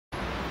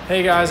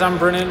Hey guys, I'm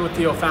Brennan with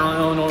the O'Fallon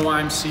Illinois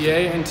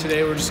YMCA, and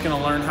today we're just going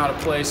to learn how to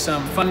play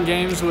some fun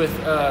games with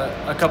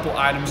a couple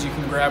items you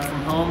can grab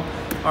from home.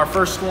 Our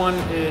first one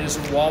is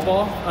wall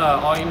ball.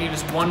 All you need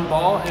is one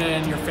ball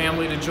and your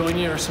family to join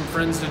you or some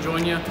friends to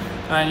join you,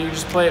 and you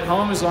just play at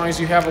home as long as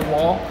you have a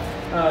wall.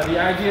 The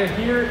idea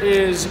here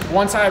is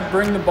once I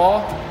bring the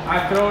ball,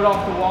 I throw it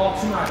off the wall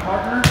to my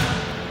partner,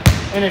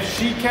 and if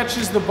she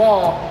catches the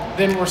ball,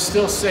 then we're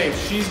still safe.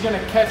 She's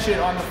gonna catch it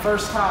on the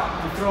first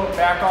hop and throw it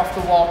back off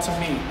the wall to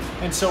me.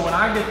 And so when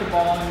I get the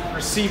ball and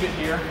receive it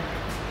here,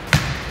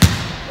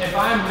 if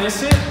I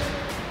miss it,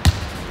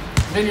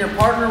 then your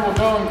partner will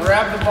go and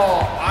grab the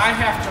ball. I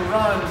have to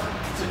run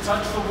to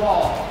touch the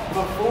wall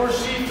before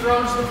she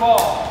throws the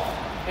ball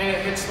and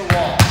it hits the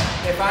wall.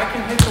 If I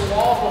can hit the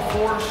wall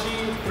before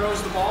she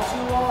throws the ball to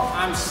the wall,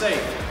 I'm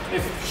safe.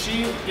 If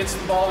she gets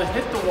the ball to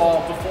hit the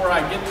wall before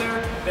I get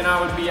there, then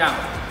I would be out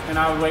and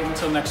I would wait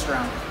until next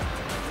round.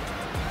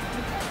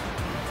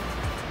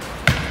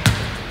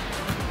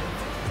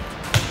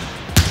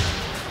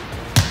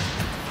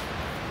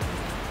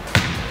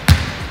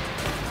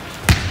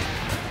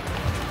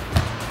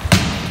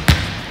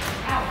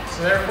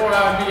 So therefore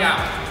I would be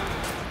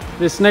out.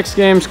 This next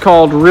game is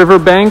called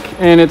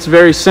Riverbank, and it's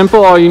very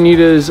simple. All you need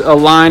is a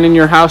line in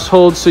your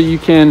household so you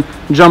can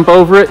jump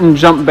over it and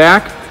jump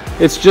back.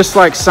 It's just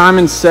like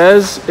Simon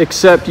Says,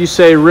 except you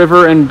say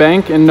river and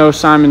bank and no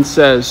Simon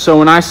Says. So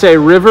when I say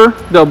river,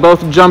 they'll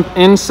both jump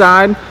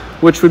inside,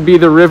 which would be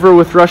the river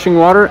with rushing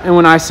water. And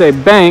when I say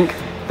bank,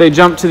 they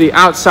jump to the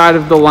outside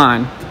of the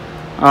line.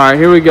 All right,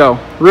 here we go.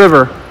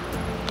 River,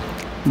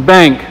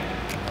 bank,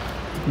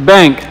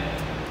 bank,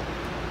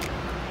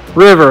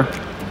 river.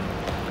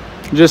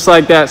 Just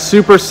like that,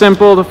 super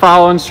simple to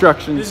follow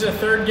instructions. This is a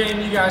third game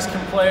you guys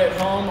can play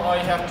at home. All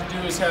you have to do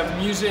is have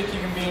music. You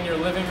can be in your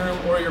living room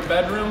or your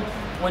bedroom.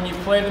 When you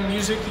play the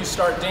music, you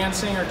start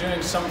dancing or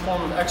doing some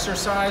form of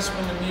exercise.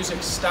 When the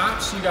music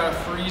stops, you gotta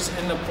freeze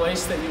in the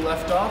place that you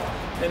left off.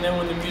 And then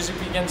when the music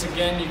begins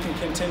again, you can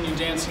continue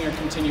dancing or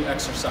continue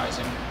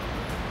exercising.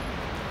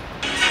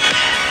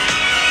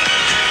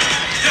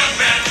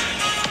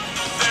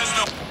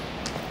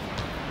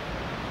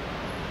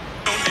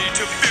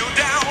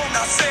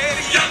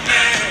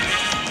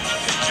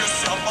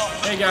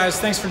 Hey guys,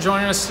 thanks for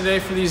joining us today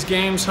for these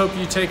games. Hope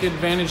you take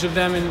advantage of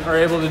them and are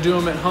able to do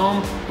them at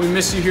home. We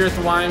miss you here at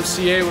the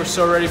YMCA. We're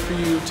so ready for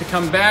you to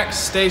come back.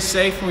 Stay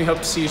safe, and we hope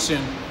to see you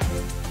soon.